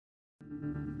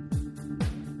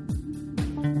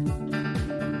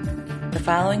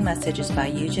following message is by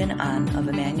Eugen An of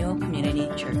Emmanuel Community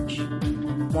Church.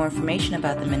 More information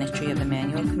about the ministry of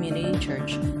Emmanuel Community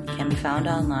Church can be found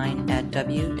online at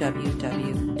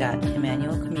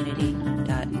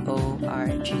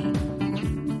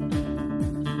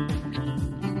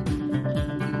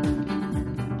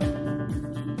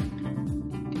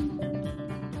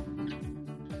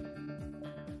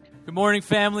Good morning,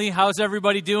 family. How's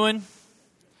everybody doing?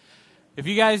 If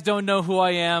you guys don't know who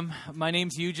I am, my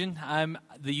name's Eugen. I'm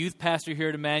the youth pastor here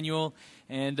at Emmanuel,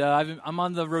 and I'm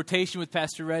on the rotation with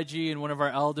Pastor Reggie and one of our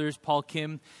elders, Paul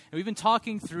Kim, and we've been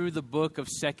talking through the book of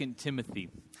 2 Timothy.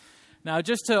 Now,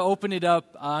 just to open it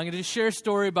up, I'm going to share a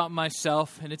story about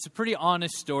myself, and it's a pretty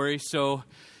honest story, so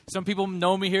some people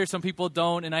know me here, some people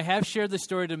don't, and I have shared this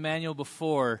story to Emmanuel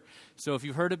before, so if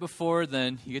you've heard it before,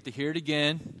 then you get to hear it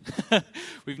again.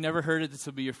 We've never heard it, this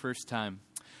will be your first time.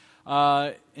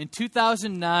 In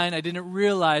 2009, I didn't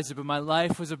realize it, but my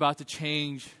life was about to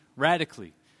change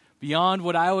radically, beyond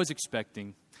what I was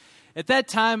expecting. At that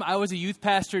time, I was a youth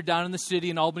pastor down in the city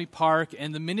in Albany Park,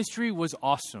 and the ministry was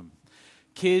awesome.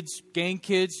 Kids, gang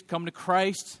kids, come to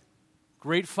Christ,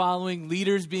 great following,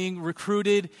 leaders being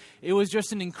recruited. It was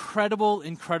just an incredible,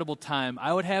 incredible time.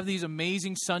 I would have these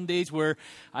amazing Sundays where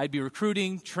I'd be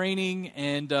recruiting, training,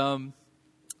 and I'm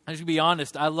just going to be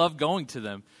honest, I loved going to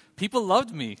them. People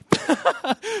loved me.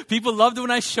 People loved when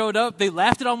I showed up. They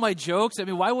laughed at all my jokes. I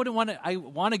mean, why wouldn't I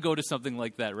want to go to something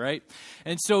like that, right?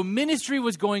 And so ministry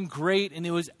was going great, and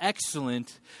it was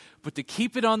excellent. But to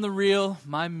keep it on the real,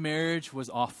 my marriage was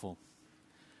awful.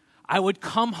 I would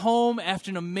come home after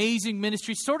an amazing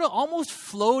ministry, sort of almost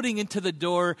floating into the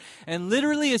door, and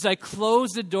literally as I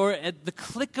closed the door, at the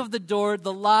click of the door,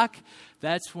 the lock,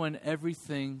 that's when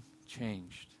everything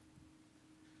changed.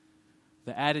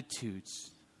 The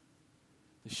attitudes,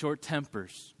 the short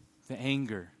tempers, the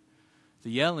anger,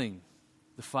 the yelling,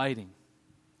 the fighting.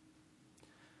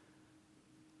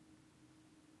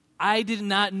 I did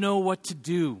not know what to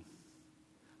do.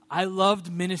 I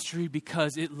loved ministry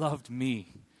because it loved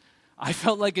me. I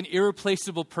felt like an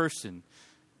irreplaceable person,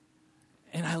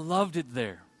 and I loved it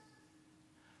there.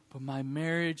 But my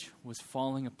marriage was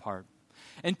falling apart.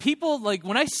 And people, like,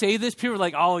 when I say this, people are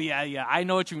like, oh, yeah, I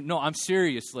know what you mean. No, I'm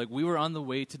serious. Like, we were on the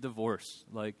way to divorce.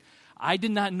 Like, I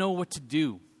did not know what to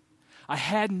do. I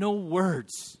had no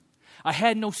words. I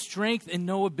had no strength and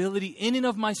no ability in and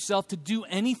of myself to do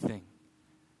anything.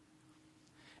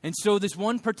 And so this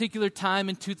one particular time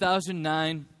in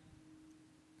 2009,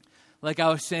 like I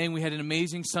was saying, we had an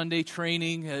amazing Sunday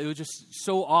training. It was just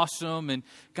so awesome, and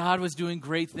God was doing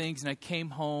great things. And I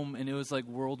came home, and it was like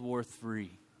World War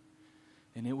III,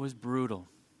 and it was brutal.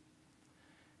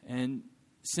 And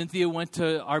Cynthia went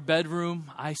to our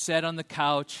bedroom. I sat on the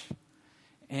couch,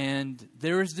 and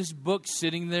there was this book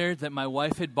sitting there that my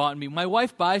wife had bought me. My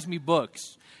wife buys me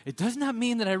books. It does not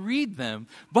mean that I read them,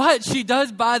 but she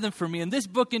does buy them for me. And this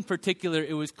book in particular,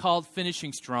 it was called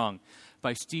Finishing Strong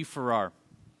by Steve Farrar.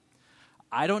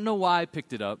 I don't know why I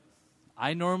picked it up.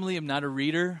 I normally am not a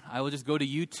reader. I will just go to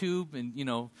YouTube and,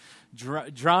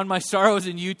 drown my sorrows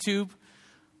in YouTube,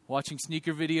 watching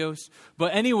sneaker videos.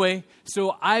 But anyway,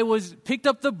 so I picked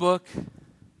up the book,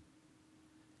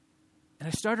 and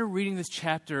I started reading this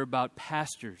chapter about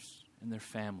pastors and their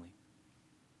family.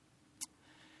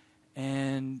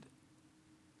 And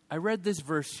I read this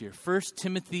verse here, 1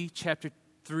 Timothy chapter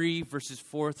 3, verses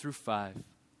 4 through 5.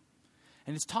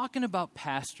 And it's talking about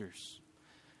pastors.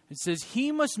 It says,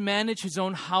 he must manage his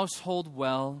own household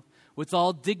well, with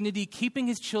all dignity, keeping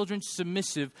his children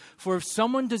submissive. For if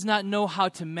someone does not know how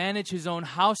to manage his own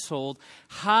household,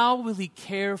 how will he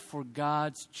care for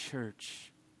God's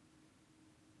church?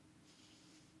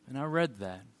 And I read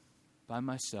that by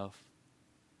myself.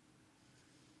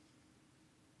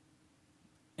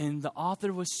 And the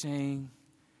author was saying,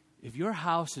 if your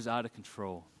house is out of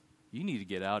control, you need to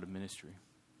get out of ministry.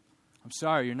 I'm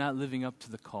sorry, you're not living up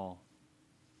to the call.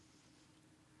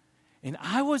 And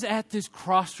I was at this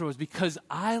crossroads because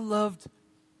I loved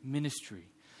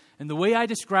ministry. And the way I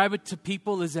describe it to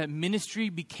people is that ministry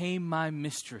became my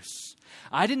mistress.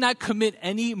 I did not commit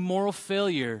any moral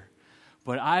failure,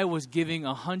 but I was giving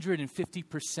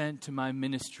 150% to my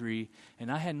ministry,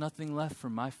 and I had nothing left for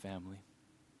my family.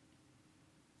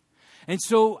 And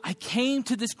so I came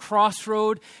to this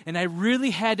crossroad, and I really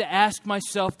had to ask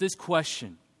myself this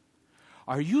question.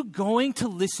 Are you going to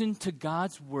listen to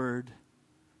God's word?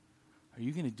 Are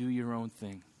you going to do your own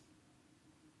thing?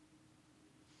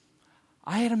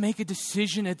 I had to make a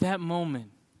decision at that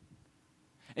moment.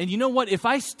 And you know what? If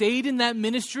I stayed in that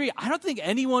ministry, I don't think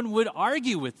anyone would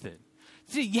argue with it.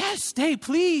 They'd say, yes, stay,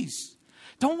 please.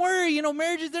 don't worry,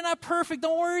 marriages, they're not perfect.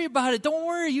 Don't worry about it. Don't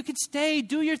worry. You can stay.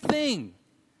 Do your thing.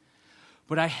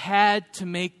 But I had to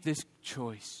make this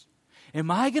choice. Am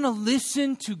I going to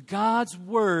listen to God's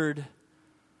word,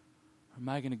 or am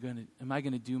I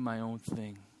going to do my own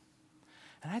thing?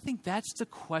 And I think that's the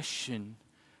question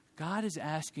God is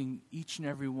asking each and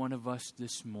every one of us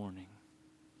this morning.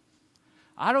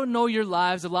 I don't know your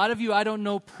lives. A lot of you I don't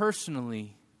know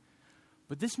personally.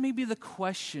 But this may be the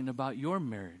question about your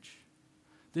marriage.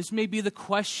 This may be the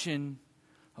question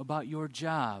about your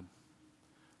job,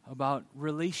 about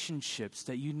relationships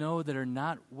that you know that are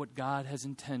not what God has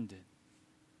intended.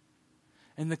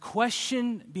 And the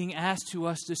question being asked to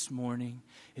us this morning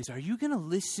is, are you going to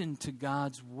listen to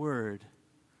God's word?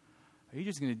 Or are you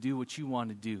just going to do what you want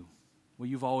to do, what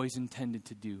you've always intended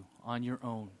to do on your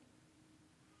own?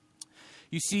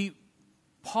 You see,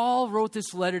 Paul wrote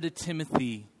this letter to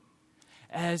Timothy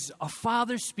as a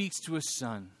father speaks to a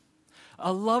son.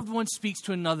 A loved one speaks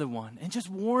to another one, and just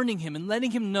warning him and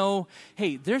letting him know,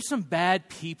 hey, there's some bad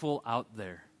people out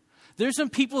there. There's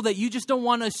some people that you just don't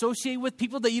want to associate with,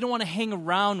 people that you don't want to hang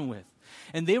around with.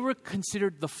 And they were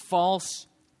considered the false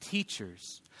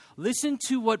teachers. Listen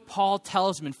to what Paul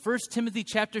tells them in 1 Timothy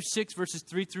chapter 6, verses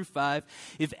 3 through 5.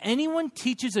 If anyone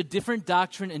teaches a different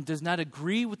doctrine and does not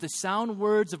agree with the sound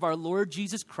words of our Lord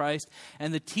Jesus Christ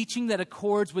and the teaching that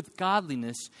accords with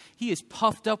godliness, he is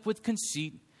puffed up with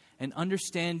conceit and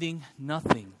understanding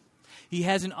nothing. He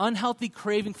has an unhealthy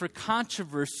craving for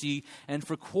controversy and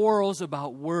for quarrels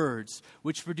about words,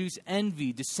 which produce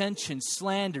envy, dissension,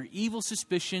 slander, evil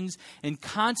suspicions, and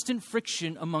constant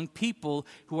friction among people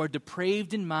who are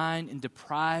depraved in mind and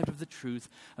deprived of the truth,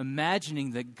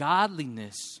 imagining that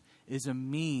godliness is a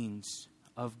means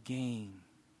of gain.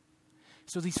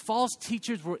 So these false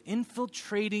teachers were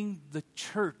infiltrating the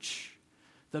church,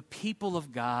 the people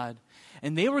of God,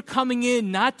 and they were coming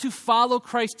in not to follow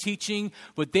Christ's teaching,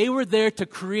 but they were there to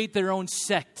create their own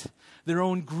sect, their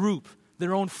own group,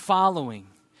 their own following.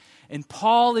 And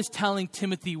Paul is telling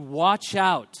Timothy, watch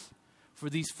out for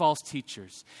these false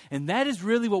teachers. And that is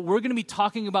really what we're going to be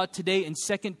talking about today in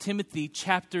 2 Timothy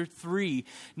chapter 3.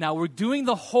 Now, we're doing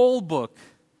the whole book.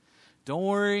 Don't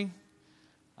worry,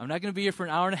 I'm not going to be here for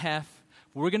an hour and a half.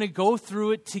 We're going to go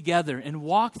through it together and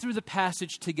walk through the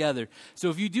passage together. So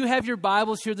if you do have your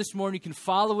Bibles here this morning, you can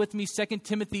follow with me 2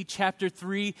 Timothy chapter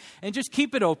 3 and just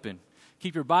keep it open.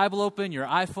 Keep your Bible open, your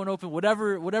iPhone open,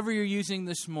 whatever you're using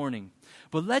this morning.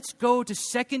 But let's go to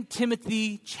 2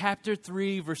 Timothy chapter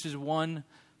 3 verses 1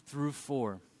 through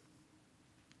 4.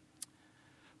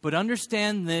 But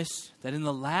understand this, that in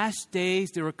the last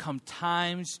days there will come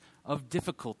times of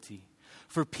difficulty.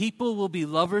 For people will be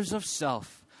lovers of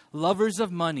self, lovers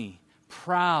of money,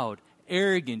 proud,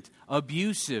 arrogant,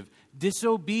 abusive,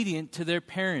 disobedient to their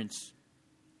parents,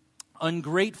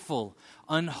 ungrateful,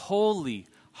 unholy,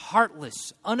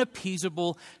 heartless,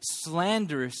 unappeasable,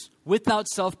 slanderous, without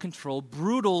self-control,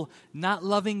 brutal, not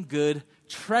loving good,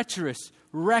 treacherous,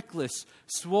 reckless,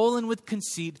 swollen with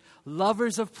conceit,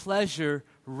 lovers of pleasure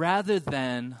rather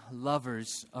than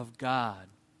lovers of God.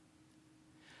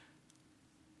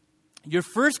 Your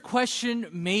first question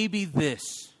may be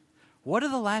this. What are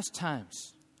the last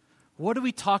times? What are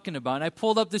we talking about? And I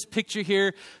pulled up this picture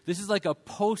here. This is like a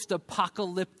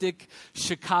post-apocalyptic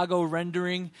Chicago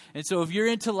rendering. And so if you're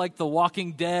into like The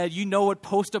Walking Dead, you know what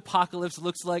post-apocalypse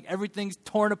looks like. Everything's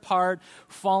torn apart,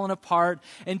 fallen apart.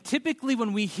 And typically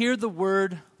when we hear the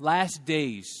word last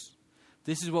days,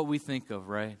 this is what we think of,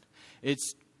 right?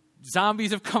 It's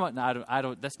zombies have come out. No, I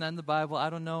don't. That's not in the Bible.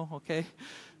 I don't know, okay?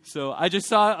 So I just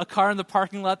saw a car in the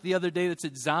parking lot the other day that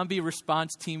said Zombie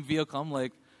Response Team Vehicle. I'm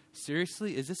like,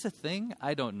 seriously? Is this a thing?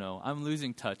 I don't know. I'm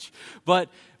losing touch. But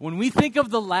when we think of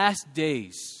the last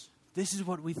days, this is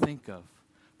what we think of.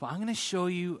 But I'm going to show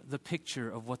you the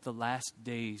picture of what the last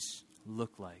days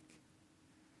look like.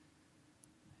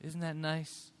 Isn't that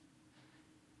nice?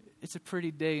 It's a pretty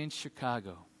day in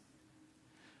Chicago.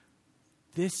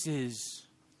 This is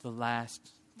the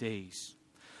last days.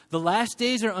 The last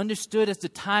days are understood as the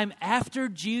time after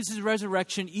Jesus'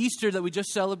 resurrection, Easter that we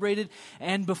just celebrated,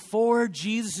 and before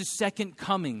Jesus' second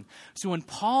coming. So when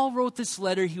Paul wrote this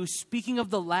letter, he was speaking of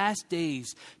the last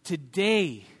days.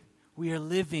 Today, we are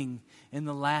living in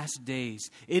the last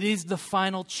days. It is the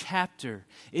final chapter.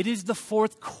 It is the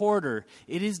fourth quarter.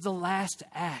 It is the last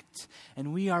act.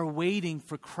 And we are waiting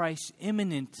for Christ's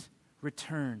imminent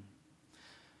return.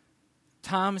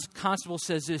 Thomas Constable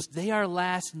says this, they are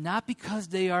last not because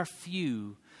they are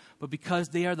few, but because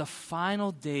they are the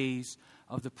final days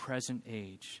of the present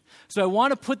age. So I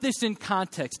want to put this in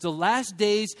context. The last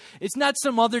days, it's not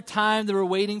some other time that we're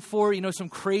waiting for, some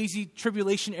crazy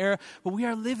tribulation era, but we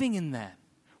are living in that.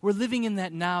 We're living in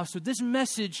that now. So this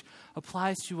message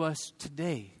applies to us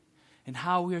today and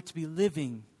how we are to be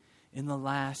living in the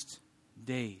last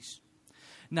days.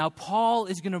 Now, Paul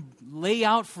is going to lay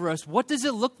out for us, what does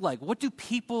it look like? What do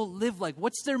people live like?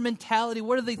 What's their mentality?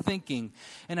 What are they thinking?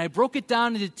 And I broke it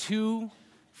down into 2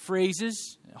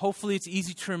 phrases. Hopefully it's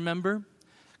easy to remember.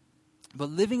 But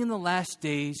living in the last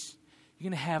days, you're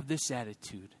going to have this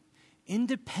attitude.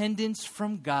 Independence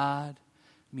from God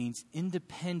means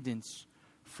independence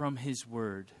from His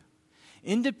Word.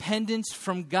 Independence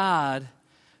from God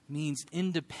means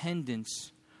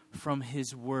independence from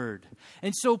His Word.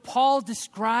 And so Paul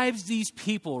describes these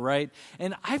people, right?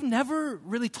 And I've never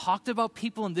really talked about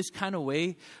people in this kind of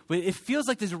way, but it feels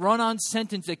like this run-on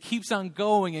sentence that keeps on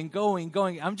going and going and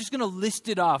going. I'm just going to list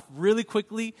it off really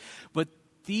quickly, but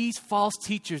these false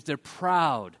teachers, they're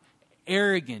proud,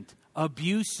 arrogant,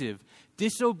 abusive,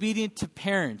 disobedient to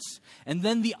parents. And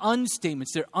then the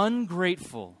unstatements, they're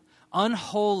ungrateful,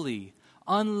 unholy,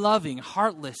 unloving,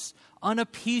 heartless,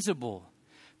 unappeasable.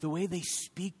 The way they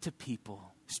speak to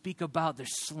people, speak about, they're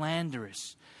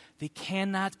slanderous. They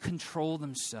cannot control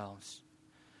themselves.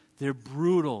 They're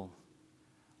brutal,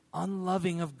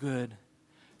 unloving of good.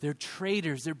 They're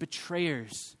traitors, they're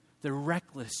betrayers, they're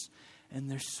reckless,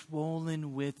 and they're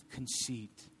swollen with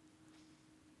conceit.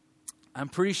 I'm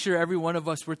pretty sure every one of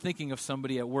us, we're thinking of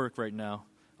somebody at work right now.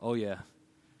 Oh yeah,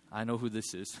 I know who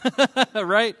this is,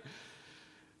 right?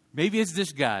 Maybe it's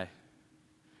this guy.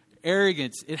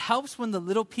 Arrogance. It helps when the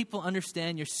little people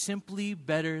understand you're simply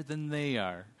better than they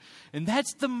are. And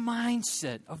that's the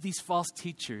mindset of these false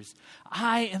teachers.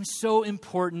 I am so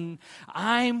important.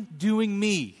 I'm doing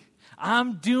me.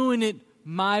 I'm doing it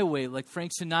my way, like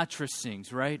Frank Sinatra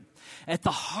sings, right? At the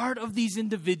heart of these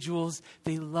individuals,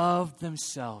 they love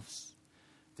themselves.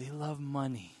 They love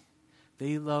money.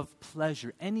 They love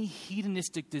pleasure, any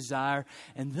hedonistic desire,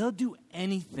 and they'll do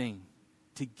anything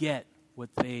to get what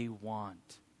they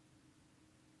want.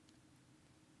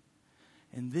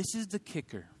 And this is the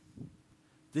kicker.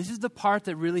 This is the part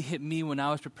that really hit me when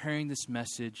I was preparing this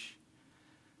message.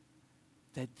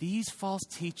 That these false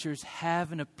teachers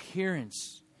have an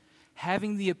appearance,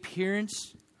 having the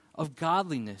appearance of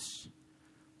godliness,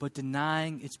 but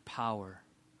denying its power.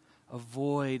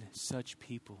 Avoid such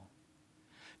people.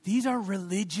 These are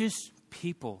religious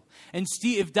people. And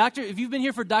Steve, if you've been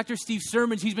here for Dr. Steve's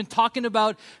sermons, he's been talking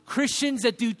about Christians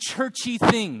that do churchy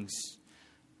things.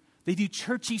 They do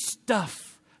churchy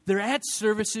stuff. They're at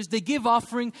services. They give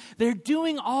offering. They're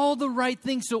doing all the right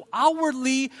things. So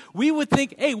outwardly, we would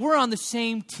think, hey, we're on the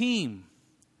same team.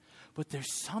 But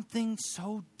there's something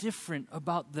so different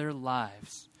about their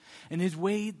lives. And is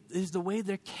the way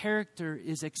their character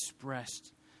is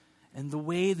expressed. And the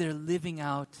way they're living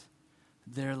out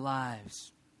their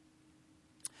lives.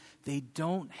 They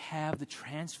don't have the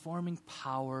transforming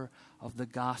power of the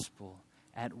gospel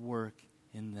at work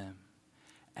in them.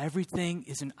 Everything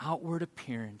is an outward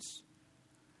appearance,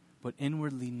 but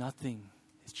inwardly nothing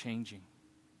is changing.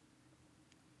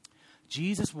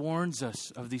 Jesus warns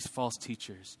us of these false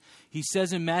teachers. He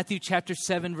says in Matthew chapter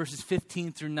 7, verses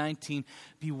 15 through 19,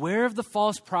 "Beware of the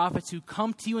false prophets who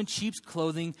come to you in sheep's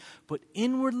clothing, but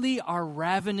inwardly are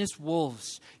ravenous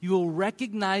wolves. You will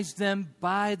recognize them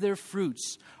by their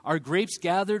fruits. Are grapes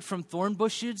gathered from thorn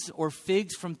bushes or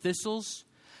figs from thistles?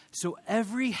 So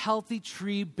every healthy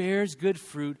tree bears good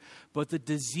fruit, but the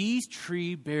diseased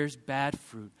tree bears bad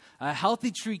fruit. A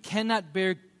healthy tree cannot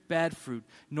bear bad fruit,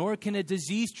 nor can a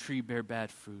diseased tree bear bad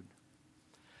fruit.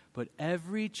 But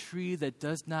every tree that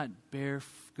does not bear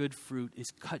good fruit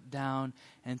is cut down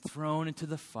and thrown into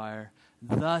the fire.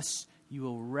 Thus you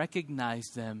will recognize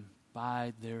them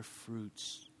by their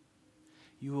fruits."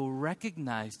 You will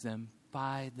recognize them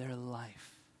by their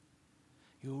life.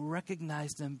 You'll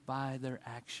recognize them by their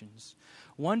actions.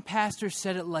 One pastor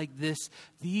said it like this: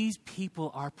 these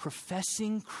people are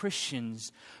professing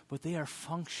Christians, but they are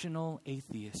functional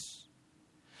atheists.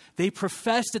 They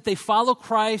profess that they follow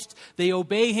Christ, they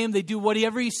obey Him, they do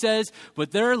whatever He says,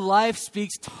 but their life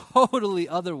speaks totally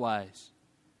otherwise.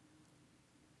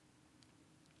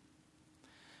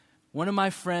 One of my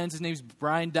friends, his name's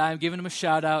Brian Dye, I'm giving him a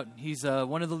shout out. He's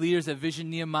one of the leaders at Vision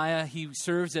Nehemiah. He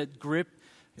serves at GRIP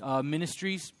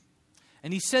Ministries.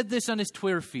 And he said this on his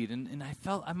Twitter feed, and I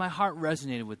felt my heart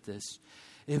resonated with this.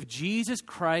 If Jesus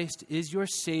Christ is your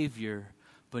Savior,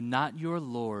 but not your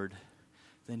Lord,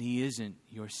 then He isn't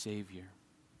your Savior.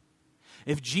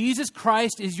 If Jesus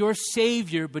Christ is your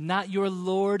Savior, but not your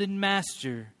Lord and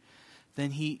Master,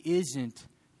 then He isn't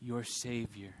your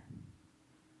Savior.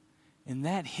 And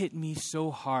that hit me so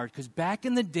hard, because back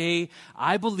in the day,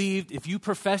 I believed if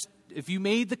you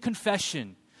made the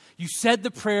confession, You said the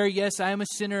prayer, yes, I am a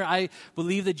sinner. I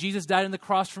believe that Jesus died on the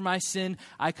cross for my sin.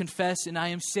 I confess and I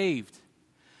am saved.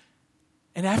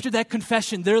 And after that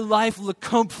confession, their life looked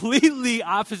completely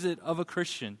opposite of a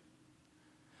Christian.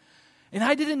 And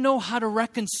I didn't know how to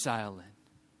reconcile it.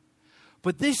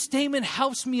 But this statement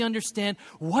helps me understand,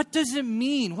 what does it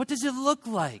mean? What does it look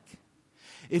like?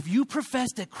 If you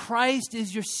profess that Christ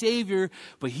is your Savior,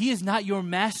 but He is not your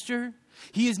master,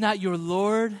 He is not your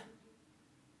Lord,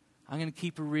 I'm going to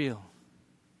keep it real.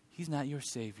 He's not your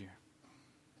Savior.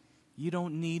 You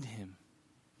don't need Him.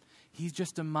 He's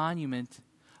just a monument,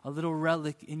 a little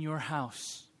relic in your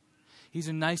house. He's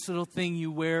a nice little thing you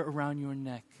wear around your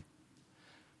neck.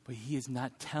 But He is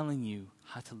not telling you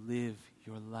how to live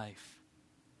your life.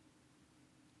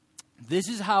 This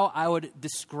is how I would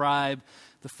describe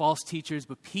the false teachers,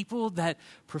 but people that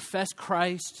profess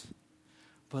Christ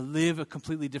but live a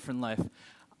completely different life.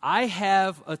 I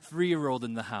have a 3-year-old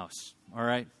in the house, all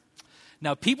right?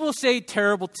 Now, people say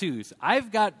terrible twos.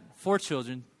 I've got 4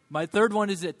 children. My third one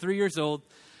is at 3 years old.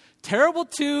 Terrible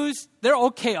twos, they're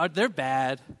okay. They're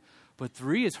bad, but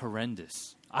 3 is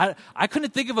horrendous. I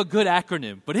couldn't think of a good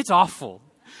acronym, but it's awful.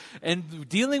 And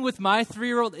dealing with my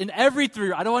 3-year-old, and every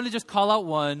 3-year-old, I don't want to just call out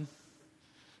one,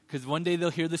 because one day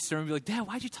they'll hear this sermon and be like, Dad,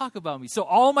 why'd you talk about me? So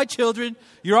all my children,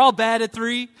 you're all bad at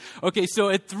 3? Okay, so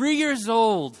at 3 years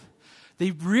old, they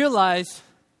realize,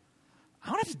 I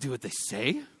don't have to do what they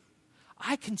say.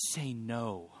 I can say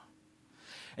no.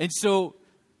 And so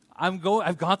I've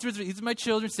gone through these are my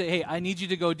children, say, hey, I need you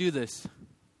to go do this.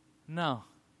 No.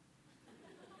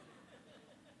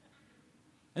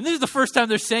 And this is the first time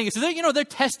they're saying it. So they're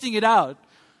testing it out.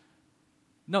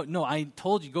 No, I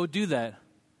told you, go do that.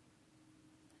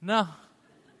 No.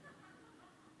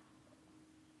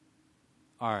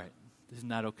 All right, this is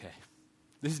not okay.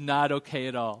 This is not okay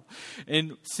at all.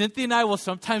 And Cynthia and I will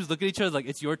sometimes look at each other like,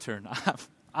 it's your turn.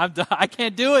 I'm done. I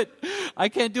can't do it. I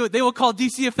can't do it. They will call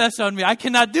DCFS on me. I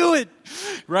cannot do it.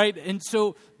 Right? And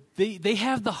so they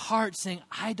have the heart saying,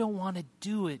 I don't want to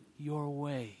do it your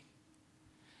way.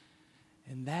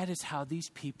 And that is how these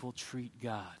people treat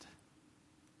God.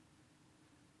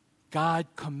 God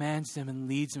commands them and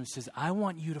leads them and says, I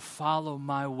want you to follow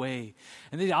my way.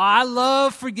 And they say, I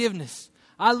love forgiveness.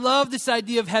 I love this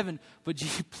idea of heaven. But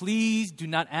please do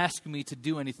not ask me to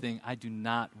do anything I do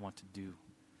not want to do.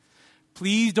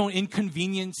 Please don't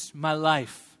inconvenience my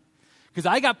life. Because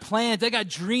I got plans, I got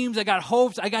dreams, I got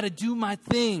hopes, I got to do my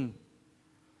thing.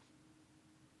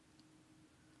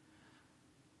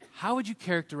 How would you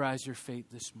characterize your faith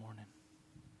this morning?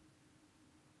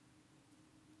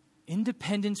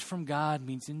 Independence from God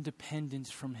means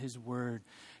independence from His Word.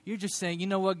 You're just saying, you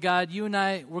know what, God, you and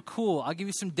I, we're cool. I'll give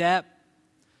you some dap.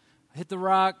 Hit the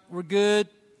rock. We're good.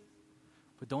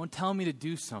 But don't tell me to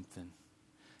do something.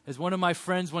 As one of my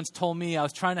friends once told me, I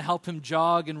was trying to help him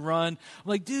jog and run. I'm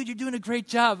like, dude, you're doing a great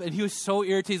job. And he was so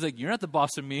irritated. He's like, you're not the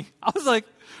boss of me. I was like,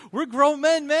 we're grown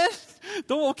men, man. You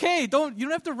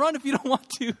don't have to run if you don't want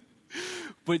to.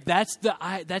 But that's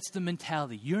the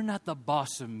mentality. You're not the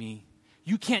boss of me.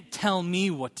 You can't tell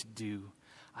me what to do.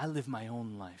 I live my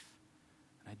own life.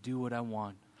 I do what I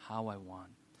want, how I want.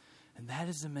 And that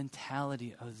is the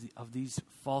mentality of these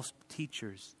false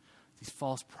teachers, these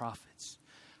false prophets.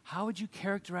 How would you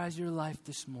characterize your life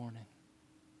this morning?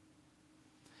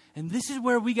 And this is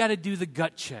where we got to do the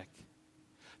gut check.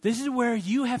 This is where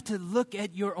you have to look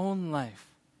at your own life.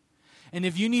 And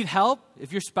if you need help,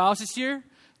 if your spouse is here,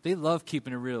 they love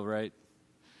keeping it real, right?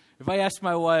 If I ask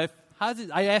my wife,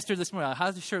 I asked her this morning,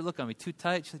 how's the shirt look on me? Too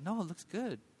tight? She's like, no, it looks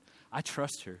good. I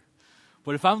trust her.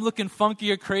 But if I'm looking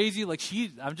funky or crazy,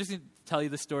 I'm just going to tell you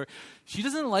the story. She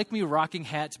doesn't like me rocking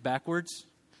hats backwards.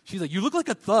 She's like, you look like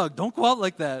a thug. Don't go out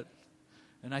like that.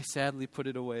 And I sadly put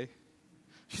it away.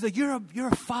 She's like, you're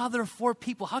a father of 4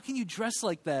 people. How can you dress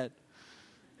like that?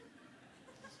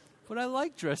 But I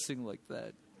like dressing like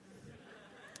that.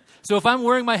 So if I'm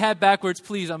wearing my hat backwards,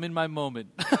 please, I'm in my moment.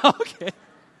 Okay.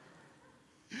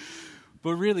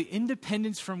 But really,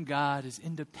 independence from God is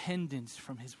independence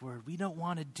from His Word. We don't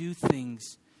want to do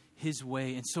things His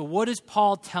way. And so what does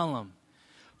Paul tell him?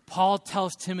 Paul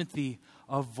tells Timothy,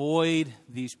 avoid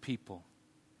these people.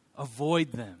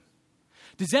 Avoid them.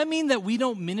 Does that mean that we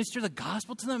don't minister the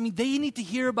gospel to them? I mean, they need to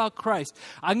hear about Christ.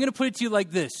 I'm going to put it to you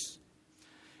like this.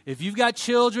 If you've got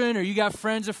children or you got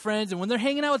friends of friends, and when they're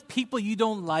hanging out with people you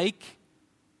don't like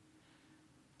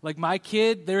my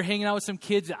kid, they're hanging out with some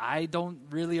kids that I don't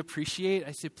really appreciate.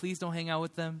 I say, please don't hang out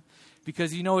with them,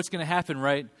 because you know what's going to happen,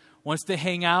 right? Once they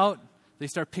hang out, they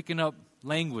start picking up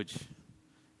language,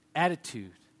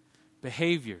 attitude,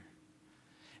 behavior.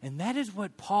 And that is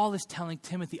what Paul is telling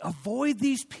Timothy. Avoid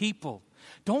these people.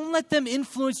 Don't let them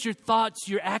influence your thoughts,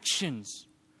 your actions.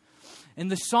 And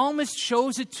the psalmist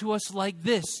shows it to us like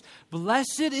this: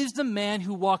 Blessed is the man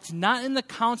who walks not in the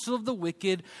counsel of the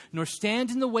wicked, nor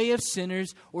stands in the way of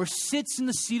sinners, or sits in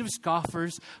the seat of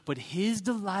scoffers, but his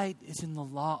delight is in the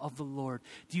law of the Lord.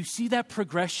 Do you see that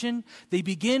progression? They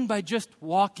begin by just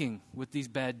walking with these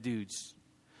bad dudes.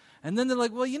 And then they're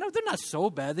like, well, they're not so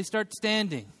bad. They start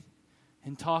standing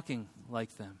and talking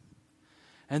like them.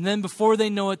 And then before they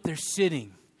know it, they're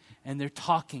sitting. And they're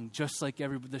talking just like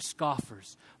everybody. They're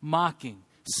scoffers, mocking,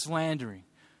 slandering.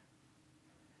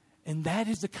 And that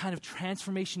is the kind of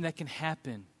transformation that can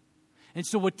happen. And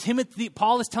so what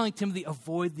Paul is telling Timothy,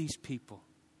 avoid these people.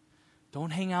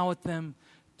 Don't hang out with them.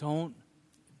 Don't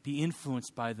be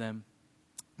influenced by them.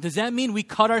 Does that mean we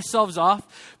cut ourselves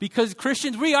off? Because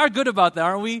Christians, we are good about that,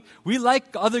 aren't we? We like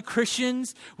other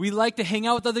Christians. We like to hang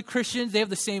out with other Christians. They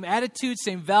have the same attitudes,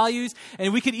 same values.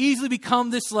 And we could easily become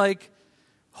this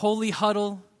holy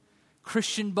huddle,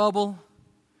 Christian bubble.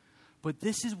 But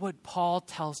this is what Paul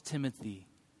tells Timothy.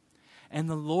 And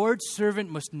the Lord's servant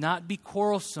must not be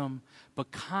quarrelsome,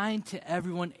 but kind to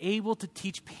everyone, able to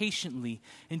teach patiently,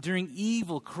 enduring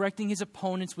evil, correcting his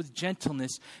opponents with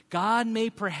gentleness. God may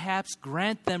perhaps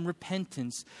grant them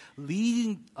repentance,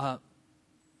 leading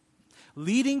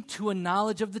to a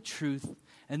knowledge of the truth,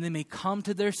 and they may come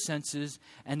to their senses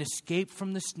and escape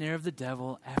from the snare of the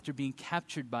devil after being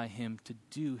captured by him to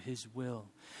do his will.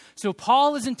 So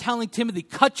Paul isn't telling Timothy,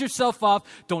 cut yourself off,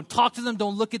 don't talk to them,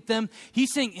 don't look at them.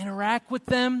 He's saying interact with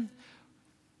them,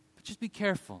 but just be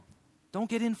careful. Don't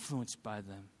get influenced by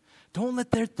them. Don't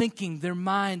let their thinking, their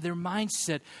mind, their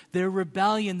mindset, their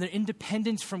rebellion, their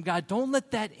independence from God, don't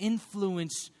let that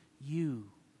influence you.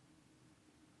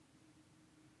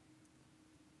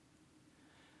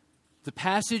 The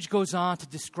passage goes on to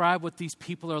describe what these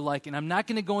people are like, and I'm not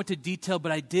going to go into detail,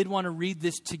 but I did want to read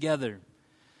this together.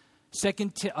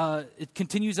 It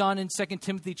continues on in 2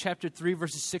 Timothy chapter 3,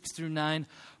 verses 6 through 9.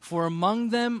 For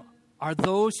among them are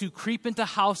those who creep into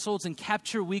households and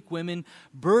capture weak women,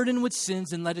 burdened with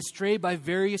sins and led astray by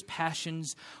various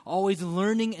passions, always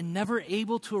learning and never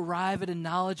able to arrive at a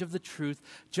knowledge of the truth.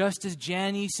 Just as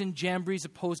Jannes and Jambres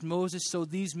opposed Moses, so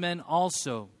these men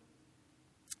also.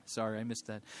 Sorry, I missed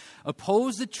that.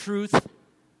 Oppose the truth,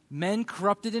 men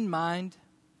corrupted in mind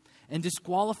and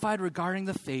disqualified regarding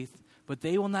the faith, but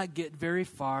they will not get very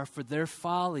far, for their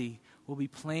folly will be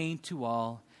plain to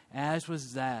all, as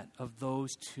was that of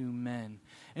those two men.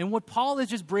 And what Paul is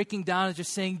just breaking down is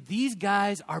just saying these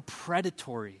guys are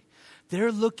predatory.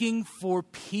 They're looking for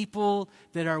people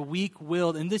that are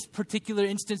weak-willed. In this particular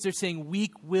instance, they're saying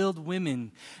weak-willed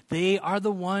women. They are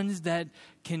the ones that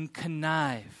can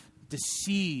connive,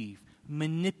 deceive,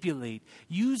 manipulate,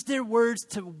 use their words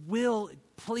to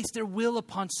place their will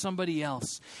upon somebody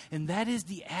else. And that is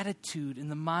the attitude in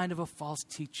the mind of a false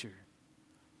teacher.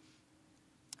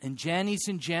 And Jannes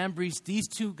and Jambres, these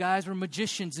two guys were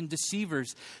magicians and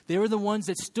deceivers. They were the ones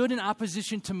that stood in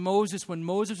opposition to Moses when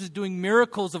Moses was doing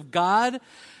miracles of God.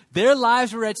 Their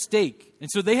lives were at stake.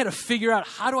 And so they had to figure out,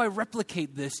 how do I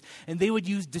replicate this? And they would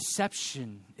use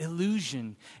deception,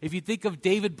 illusion. If you think of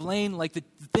David Blaine, like the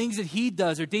things that he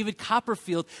does, or David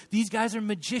Copperfield, these guys are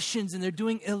magicians and they're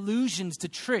doing illusions to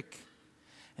trick.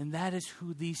 And that is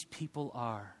who these people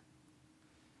are.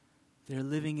 They're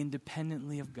living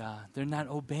independently of God. They're not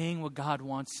obeying what God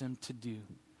wants them to do,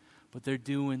 but they're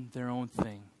doing their own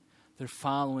thing. They're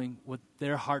following what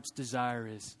their heart's desire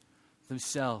is,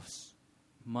 themselves,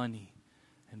 money,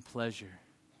 and pleasure.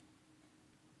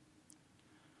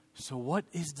 So what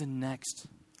is the next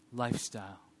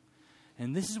lifestyle?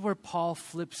 And this is where Paul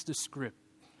flips the script.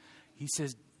 He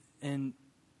says, and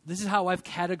this is how I've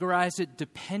categorized it,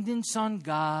 dependence on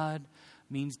God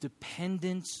means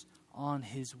dependence on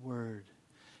His Word.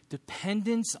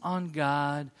 Dependence on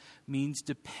God means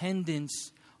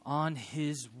dependence on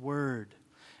His Word.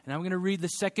 And I'm going to read the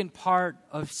second part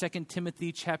of 2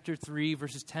 Timothy chapter 3,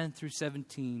 verses 10 through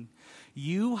 17.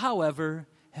 You, however,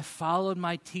 have followed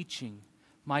my teaching,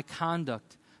 my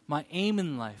conduct, my aim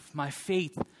in life, my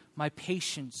faith, my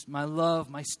patience, my love,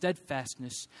 my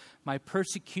steadfastness, my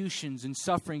persecutions and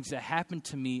sufferings that happened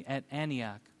to me at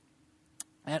Antioch,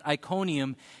 at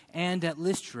Iconium, and at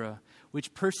Lystra,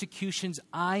 which persecutions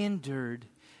I endured,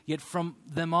 yet from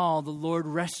them all the Lord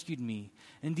rescued me.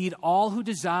 Indeed, all who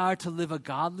desire to live a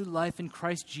godly life in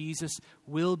Christ Jesus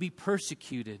will be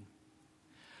persecuted.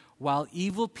 While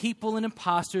evil people and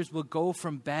impostors will go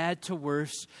from bad to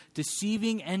worse,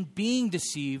 deceiving and being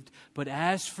deceived, but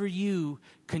as for you,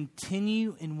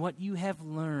 continue in what you have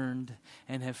learned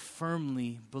and have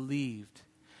firmly believed,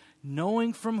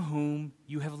 knowing from whom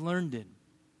you have learned it,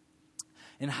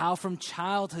 and how from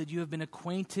childhood you have been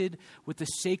acquainted with the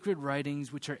sacred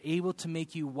writings which are able to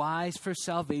make you wise for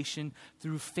salvation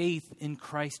through faith in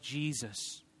Christ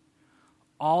Jesus.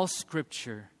 All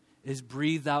Scripture is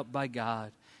breathed out by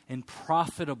God and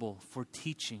profitable for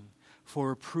teaching, for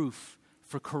reproof,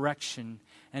 for correction,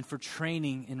 and for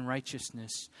training in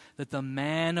righteousness, that the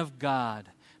man of God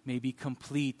may be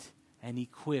complete and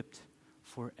equipped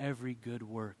for every good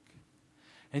work.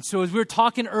 And so as we were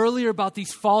talking earlier about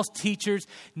these false teachers,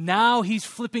 now he's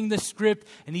flipping the script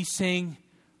and he's saying,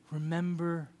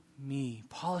 remember me.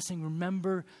 Paul is saying,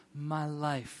 remember my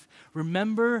life.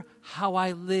 Remember how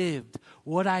I lived,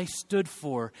 what I stood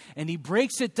for. And he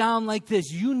breaks it down like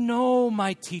this. You know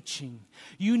my teaching.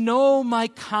 You know my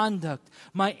conduct,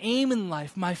 my aim in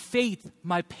life, my faith,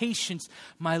 my patience,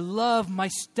 my love, my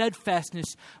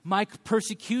steadfastness, my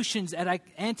persecutions at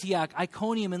Antioch,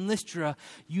 Iconium, and Lystra.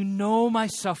 You know my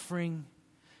suffering.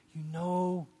 You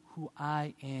know who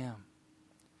I am.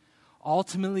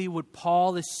 Ultimately, what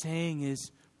Paul is saying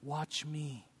is, watch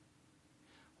me.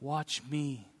 Watch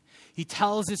me. He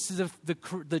tells us to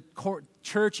the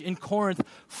church in Corinth,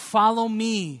 follow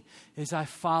me as I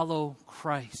follow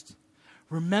Christ.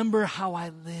 Remember how I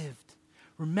lived.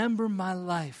 Remember my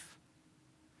life.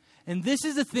 And this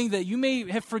is the thing that you may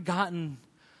have forgotten,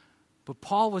 but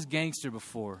Paul was gangster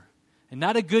before. And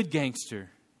not a good gangster,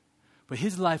 but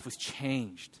his life was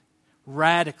changed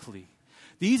radically.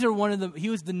 He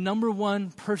was the number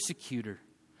one persecutor.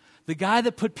 The guy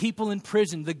that put people in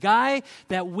prison. The guy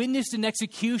that witnessed an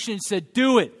execution and said,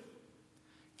 do it.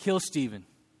 Kill Stephen.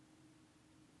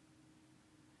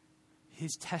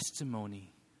 His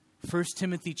testimony. 1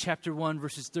 Timothy chapter 1,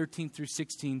 verses 13 through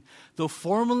 16. Though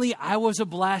formerly I was a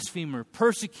blasphemer,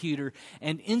 persecutor,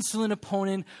 and insolent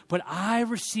opponent, but I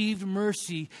received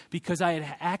mercy because I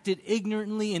had acted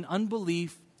ignorantly in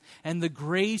unbelief, and the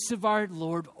grace of our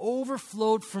Lord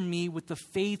overflowed from me with the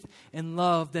faith and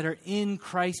love that are in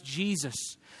Christ Jesus.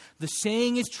 The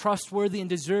saying is trustworthy and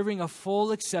deserving of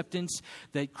full acceptance,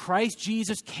 that Christ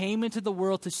Jesus came into the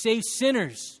world to save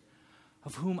sinners,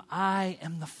 of whom I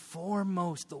am the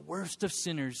foremost, the worst of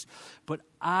sinners. But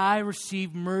I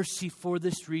received mercy for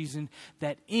this reason,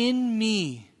 that in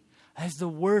me, as the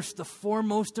worst, the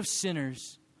foremost of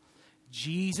sinners,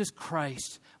 Jesus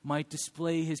Christ might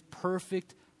display his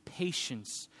perfect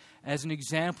patience as an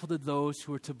example to those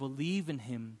who are to believe in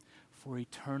him for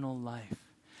eternal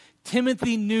life.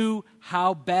 Timothy knew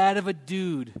how bad of a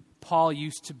dude Paul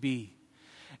used to be.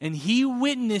 And he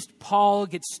witnessed Paul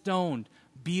get stoned,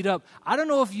 beat up. I don't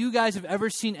know if you guys have ever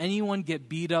seen anyone get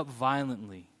beat up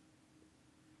violently.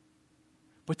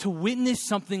 But to witness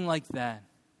something like that,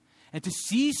 and to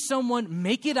see someone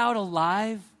make it out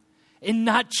alive and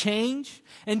not change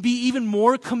and be even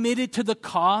more committed to the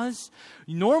cause.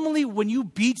 Normally, when you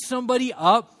beat somebody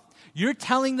up, you're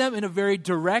telling them in a very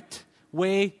direct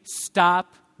way,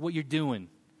 stop what you're doing.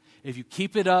 If you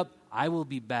keep it up, I will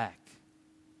be back.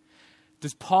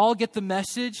 Does Paul get the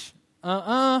message?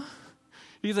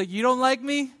 He's like, you don't like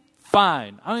me?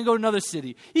 Fine. I'm going to go to another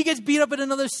city. He gets beat up in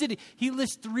another city. He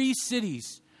lists 3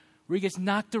 cities where he gets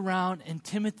knocked around and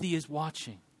Timothy is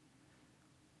watching.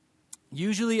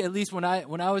 Usually, at least when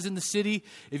I was in the city,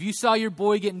 if you saw your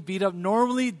boy getting beat up,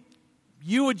 normally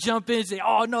you would jump in and say,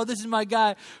 oh, no, this is my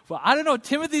guy. Well, I don't know.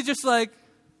 Timothy's just like,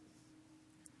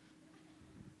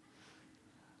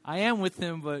 I am with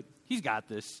him, but he's got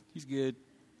this. He's good.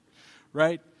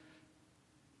 Right?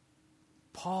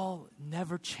 Paul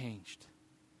never changed.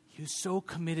 He was so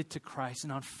committed to Christ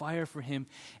and on fire for him.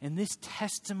 And this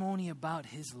testimony about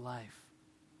his life,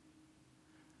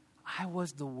 I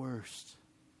was the worst.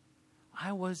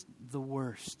 I was the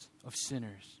worst of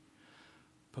sinners.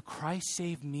 But Christ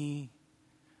saved me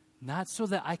not so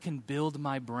that I can build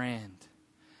my brand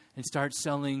and start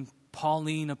selling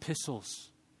Pauline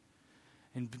epistles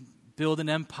and build an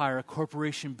empire, a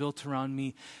corporation built around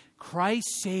me. Christ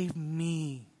saved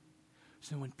me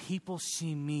so when people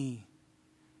see me,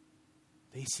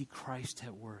 they see Christ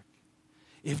at work.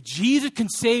 If Jesus can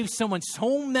save someone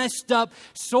so messed up,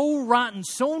 so rotten,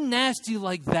 so nasty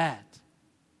like that,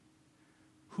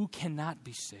 who cannot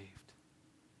be saved?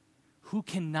 Who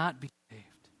cannot be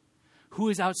saved? Who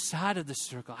is outside of the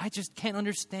circle? I just can't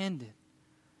understand it.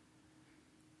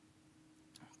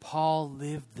 Paul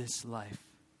lived this life.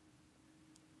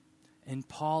 And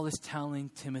Paul is telling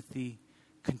Timothy,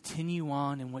 continue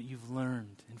on in what you've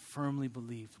learned and firmly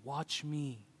believed. Watch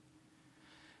me.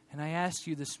 And I ask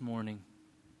you this morning,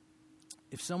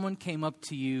 if someone came up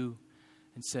to you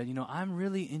and said, I'm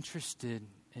really interested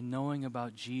in knowing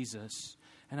about Jesus,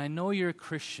 and I know you're a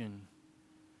Christian,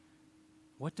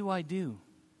 what do I do?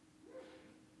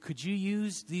 Could you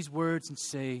use these words and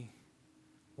say,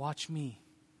 Watch me.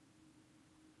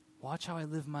 Watch how I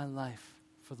live my life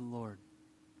for the Lord.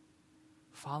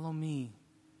 Follow me,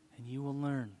 and you will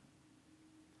learn.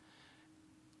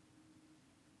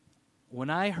 When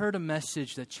I heard a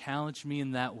message that challenged me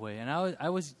in that way, and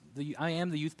I am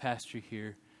the youth pastor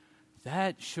here,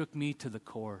 that shook me to the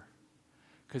core.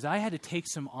 Because I had to take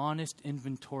some honest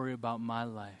inventory about my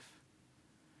life.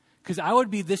 Because I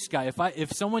would be this guy.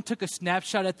 If someone took a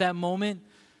snapshot at that moment,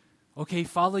 okay,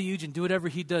 follow Eugene, do whatever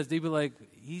he does, they'd be like,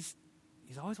 he's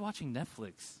always watching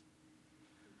Netflix.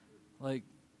 Like,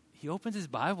 he opens his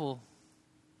Bible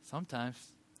sometimes.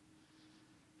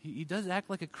 He does act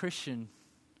like a Christian.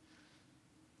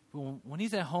 But when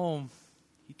he's at home,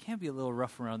 he can be a little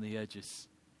rough around the edges.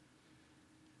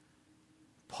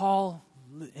 Paul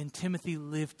and Timothy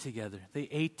lived together. They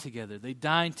ate together. They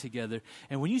dined together.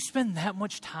 And when you spend that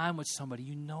much time with somebody,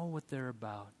 you know what they're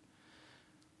about.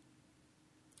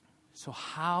 So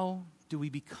how do we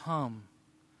become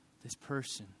this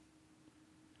person?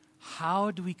 How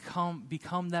do we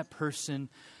become that person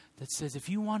that says, if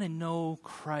you want to know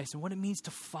Christ and what it means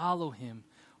to follow him,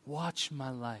 watch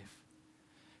my life?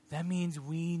 That means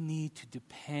we need to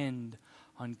depend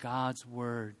on God's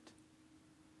word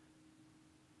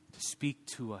to speak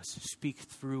to us, speak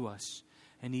through us.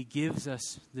 And he gives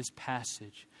us this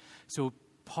passage. So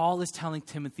Paul is telling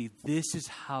Timothy, this is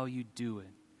how you do it.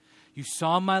 You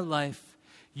saw my life.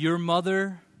 Your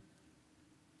mother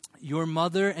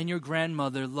and your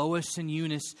grandmother, Lois and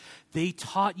Eunice, they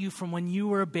taught you from when you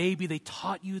were a baby, they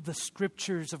taught you the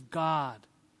scriptures of God.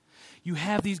 You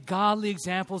have these godly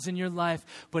examples in your life,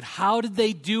 but how did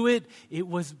they do it? It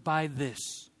was by this.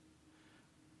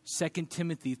 2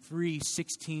 Timothy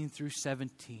 3:16 through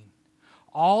 17.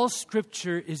 All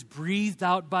scripture is breathed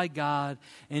out by God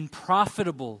and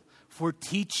profitable for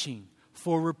teaching,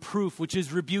 for reproof, which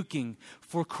is rebuking,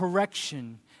 for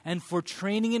correction, and for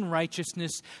training in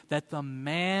righteousness, that the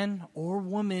man or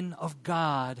woman of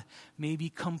God may be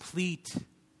complete,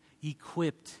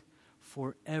 equipped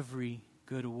for every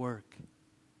good work.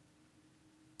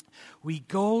 We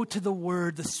go to the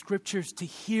Word, the Scriptures, to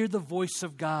hear the voice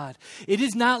of God. It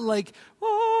is not like,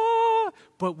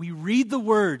 but we read the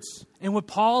words. And what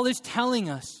Paul is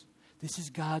telling us, this is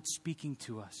God speaking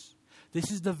to us. This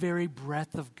is the very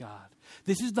breath of God.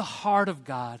 This is the heart of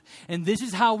God. And this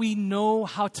is how we know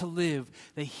how to live,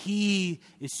 that He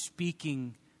is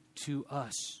speaking to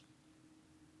us.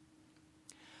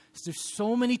 There's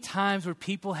so many times where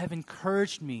people have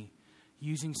encouraged me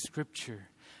using Scripture.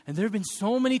 And there have been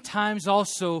so many times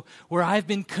also where I've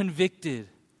been convicted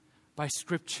by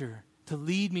Scripture to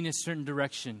lead me in a certain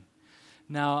direction.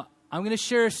 Now, I'm going to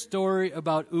share a story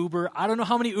about Uber. I don't know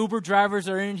how many Uber drivers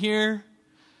are in here,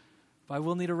 but I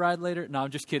will need a ride later. No,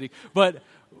 I'm just kidding. But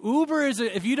Uber is,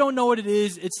 if you don't know what it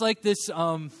is, it's like this,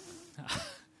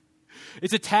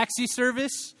 it's a taxi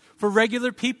service for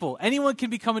regular people. Anyone can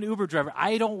become an Uber driver.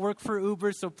 I don't work for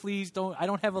Uber, so please don't, I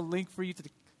don't have a link for you to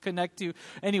connect to.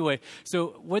 Anyway,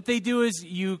 so what they do is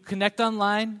you connect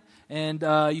online and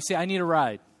you say, I need a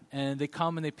ride. And they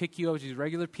come and they pick you up as these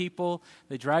regular people.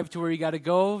 They drive to where you got to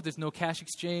go. There's no cash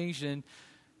exchange. And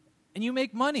you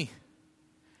make money.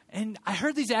 And I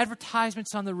heard these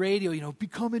advertisements on the radio,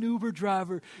 become an Uber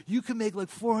driver. You can make like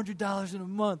 $400 in a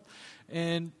month.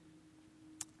 And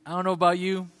I don't know about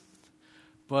you,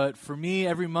 but for me,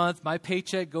 every month, my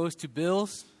paycheck goes to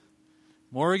bills,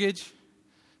 mortgage,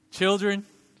 children.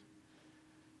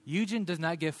 Eugene does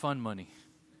not get fun money.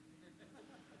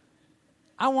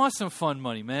 I want some fun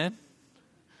money, man.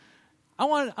 I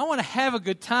want to have a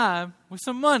good time with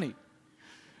some money.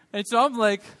 And so I'm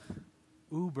like,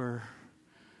 Uber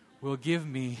will give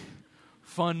me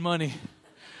fun money.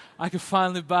 I can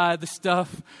finally buy the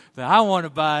stuff that I want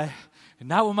to buy and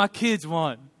not what my kids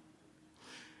want.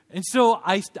 And so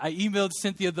I emailed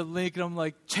Cynthia the link, and I'm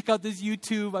like, check out this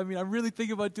YouTube. I'm really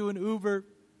thinking about doing Uber.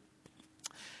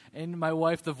 And my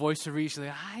wife, the voice of reason, she's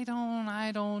like, I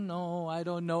don't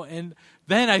know. And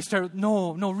then I started,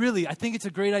 no, really, I think it's a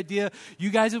great idea. You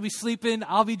guys will be sleeping.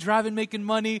 I'll be driving, making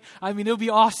money. It'll be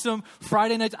awesome.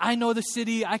 Friday nights, I know the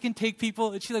city. I can take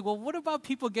people. And she's like, well, what about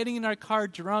people getting in our car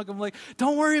drunk? I'm like,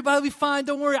 don't worry about it. It'll be fine.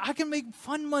 Don't worry. I can make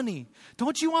fun money.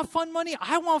 Don't you want fun money?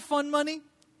 I want fun money.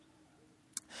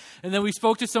 And then we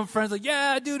spoke to some friends like,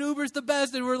 yeah, dude, Uber's the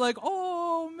best. And we're like,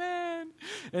 oh, man.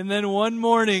 And then one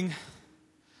morning,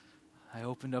 I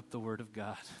opened up the Word of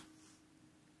God.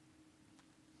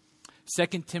 2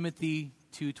 Timothy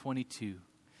 2:22.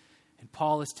 And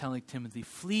Paul is telling Timothy,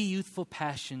 flee youthful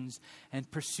passions and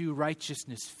pursue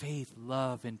righteousness, faith,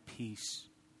 love, and peace.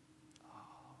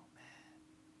 Oh,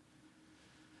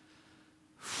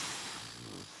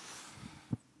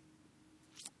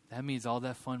 man. that means all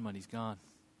that fun money's gone.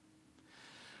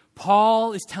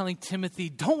 Paul is telling Timothy,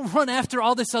 don't run after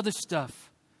all this other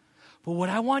stuff. But what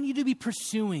I want you to be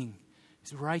pursuing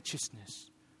is righteousness,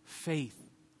 faith,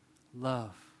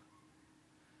 love.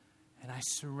 And I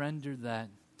surrender that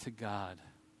to God.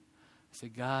 I say,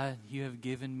 God, you have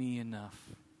given me enough.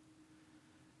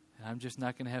 And I'm just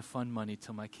not going to have fun money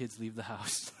till my kids leave the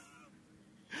house.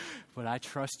 But I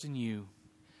trust in you,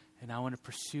 and I want to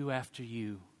pursue after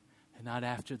you and not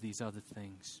after these other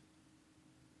things.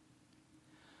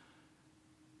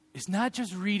 It's not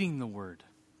just reading the word,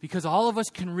 because all of us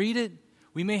can read it.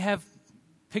 We may have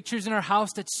pictures in our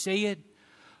house that say it,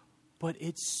 but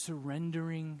it's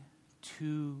surrendering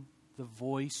to the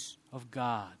voice of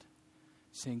God,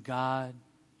 saying, God,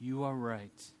 you are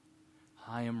right.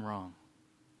 I am wrong.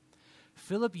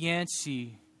 Philip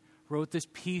Yancey wrote this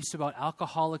piece about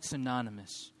Alcoholics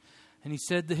Anonymous. And he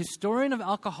said, the historian of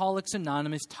Alcoholics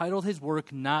Anonymous titled his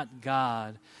work, Not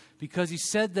God, because he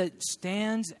said that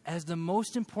stands as the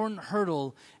most important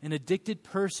hurdle an addicted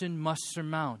person must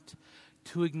surmount,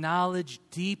 to acknowledge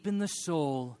deep in the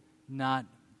soul not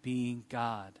being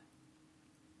God.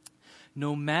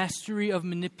 No mastery of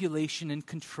manipulation and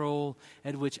control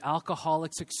at which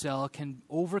alcoholics excel can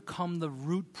overcome the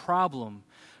root problem.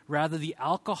 Rather, the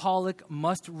alcoholic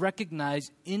must recognize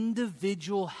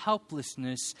individual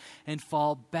helplessness and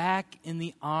fall back in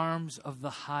the arms of the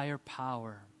higher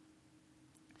power.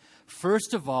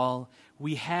 First of all,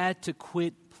 we had to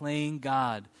quit playing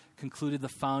God, concluded the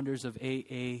founders of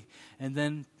AA, and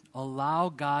then allow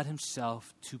God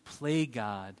himself to play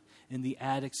God in the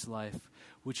addict's life,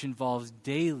 which involves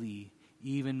daily,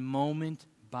 even moment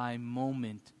by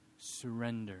moment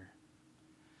surrender.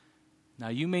 Now,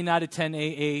 you may not attend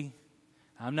AA.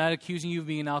 I'm not accusing you of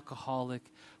being an alcoholic,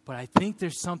 but I think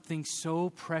there's something so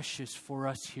precious for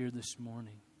us here this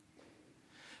morning.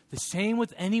 The same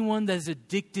with anyone that is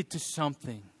addicted to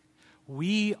something.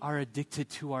 We are addicted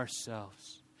to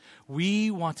ourselves. We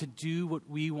want to do what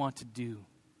we want to do.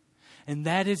 And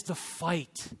that is the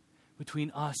fight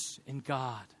between us and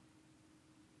God.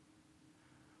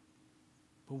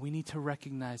 But we need to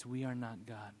recognize we are not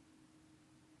God.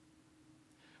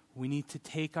 We need to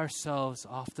take ourselves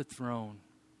off the throne.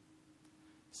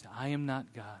 Say, I am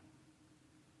not God.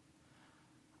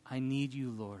 I need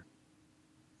you, Lord,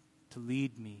 to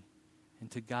lead me and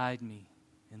to guide me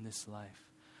in this life.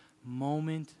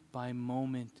 Moment by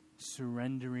moment,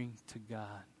 surrendering to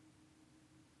God.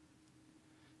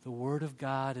 The Word of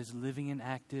God is living and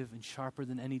active and sharper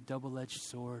than any double-edged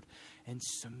sword, and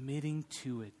submitting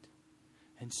to it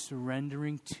and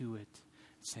surrendering to it,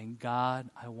 saying, God,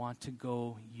 I want to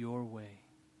go your way.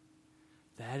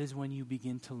 That is when you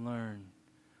begin to learn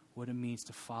what it means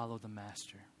to follow the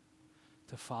Master,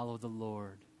 to follow the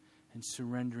Lord, and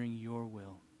surrendering your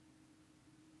will.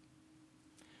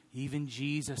 Even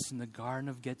Jesus in the Garden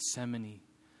of Gethsemane,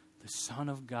 the Son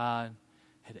of God,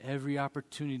 had every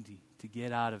opportunity to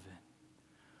get out of it.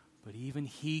 But even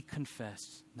he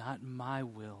confessed, not my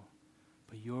will,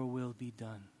 but your will be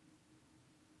done.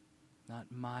 Not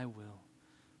my will,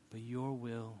 but your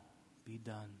will be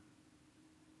done.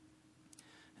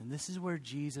 And this is where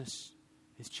Jesus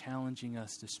is challenging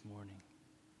us this morning.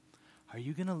 Are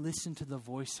you going to listen to the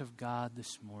voice of God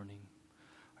this morning?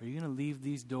 Are you going to leave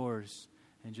these doors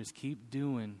and just keep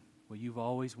doing what you've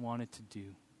always wanted to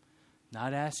do?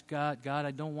 Not ask God, God,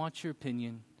 I don't want your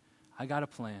opinion. I got a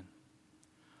plan.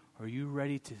 Or are you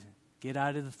ready to get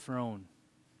out of the throne?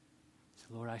 Say,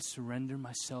 Lord, I surrender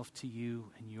myself to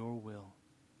you and your will.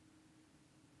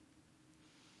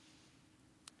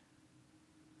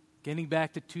 Getting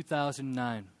back to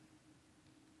 2009,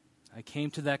 I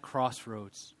came to that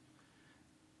crossroads.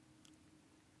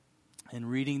 And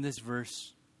reading this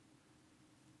verse,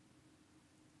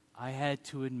 I had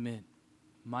to admit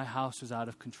my house was out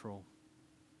of control.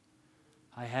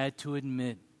 I had to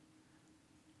admit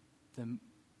that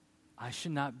I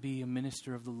should not be a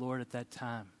minister of the Lord at that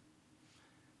time.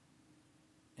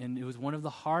 And it was one of the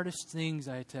hardest things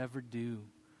I had to ever do,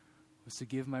 was to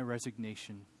give my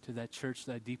resignation to that church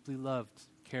that I deeply loved,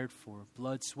 cared for,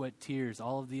 blood, sweat, tears,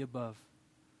 all of the above.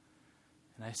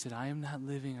 And I said, I am not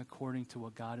living according to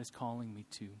what God is calling me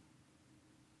to.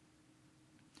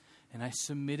 And I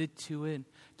submitted to it.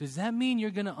 Does that mean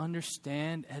you're going to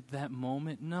understand at that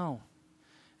moment? No.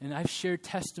 And I've shared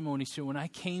testimonies here. When I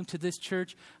came to this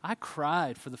church, I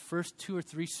cried for the first 2 or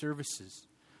 3 services.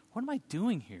 What am I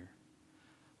doing here?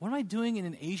 What am I doing in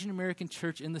an Asian American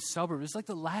church in the suburbs? It's like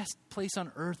the last place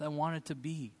on earth I wanted to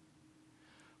be.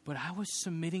 But I was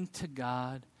submitting to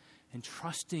God and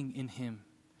trusting in Him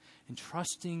and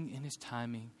trusting in His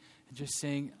timing and just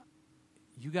saying,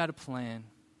 you got a plan.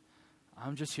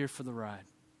 I'm just here for the ride.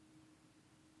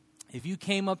 If you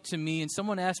came up to me and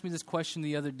someone asked me this question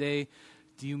the other day,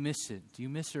 do you miss it? Do you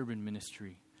miss urban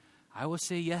ministry? I will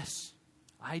say yes,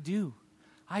 I do.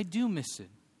 I do miss it.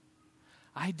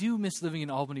 I do miss living in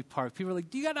Albany Park. People are like,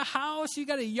 do you got a house? You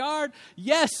got a yard?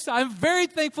 Yes, I'm very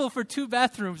thankful for 2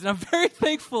 bathrooms. And I'm very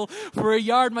thankful for a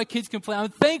yard my kids can play. I'm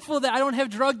thankful that I don't have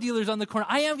drug dealers on the corner.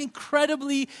 I am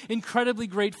incredibly, incredibly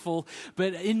grateful.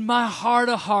 But in my heart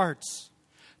of hearts,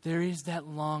 there is that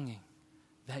longing,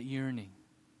 that yearning.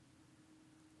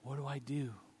 What do I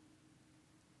do?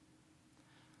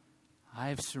 I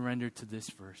have surrendered to this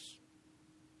verse.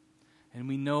 And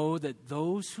we know that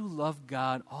those who love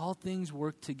God, all things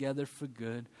work together for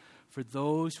good, for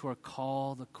those who are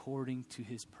called according to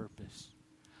his purpose.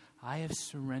 I have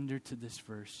surrendered to this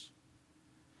verse.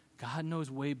 God knows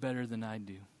way better than I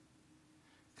do.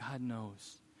 God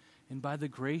knows. And by the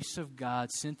grace of God,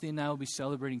 Cynthia and I will be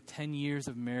celebrating 10 years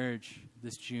of marriage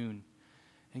this June.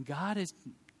 And God has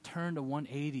turned a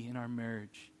 180 in our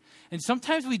marriage. And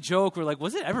sometimes we joke, we're like,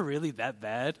 was it ever really that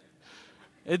bad?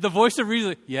 And the voice of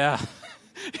reason, yeah,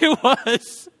 it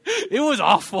was. It was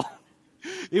awful.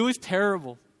 It was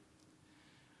terrible.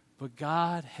 But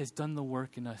God has done the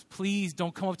work in us. Please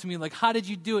don't come up to me like, how did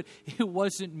you do it? It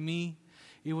wasn't me.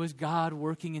 It was God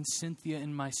working in Cynthia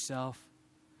and myself.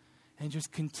 And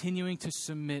just continuing to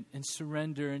submit and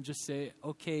surrender and just say,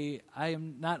 okay, I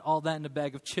am not all that in a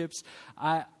bag of chips.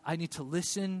 I need to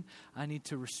listen. I need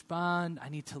to respond. I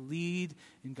need to lead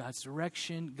in God's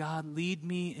direction. God, lead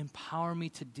me, empower me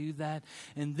to do that.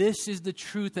 And this is the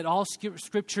truth, that all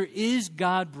Scripture is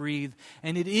God-breathed,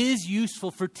 and it is useful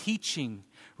for teaching,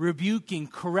 rebuking,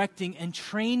 correcting, and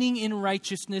training in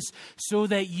righteousness, so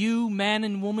that you, man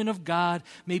and woman of God,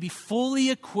 may be fully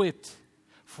equipped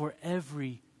for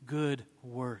every good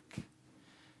work.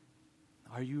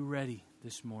 Are you ready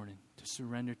this morning to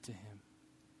surrender to him?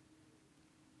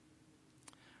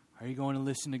 Are you going to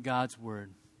listen to God's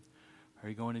word? Are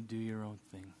you going to do your own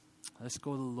thing? Let's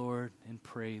go to the Lord and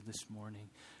pray this morning.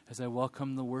 As I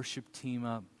welcome the worship team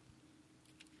up,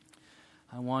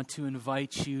 I want to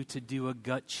invite you to do a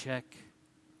gut check.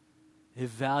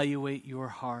 Evaluate your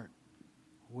heart.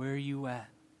 Where are you at?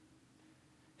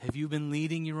 Have you been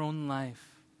leading your own life?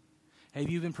 Have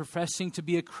you been professing to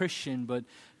be a Christian, but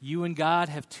you and God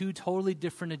have 2 totally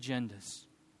different agendas?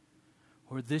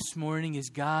 Or this morning, is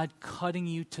God cutting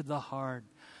you to the heart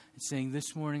and saying,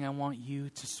 this morning I want you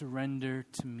to surrender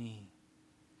to me.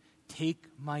 Take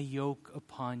my yoke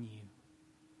upon you,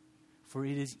 for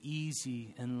it is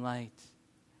easy and light.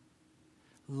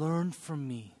 Learn from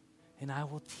me, and I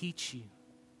will teach you.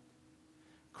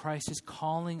 Christ is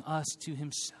calling us to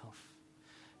himself,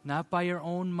 not by your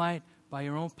own might, by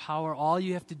your own power. All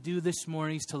you have to do this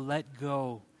morning is to let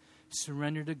go,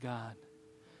 surrender to God,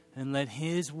 and let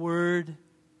his word,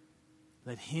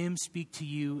 let him speak to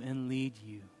you and lead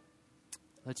you.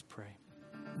 Let's pray.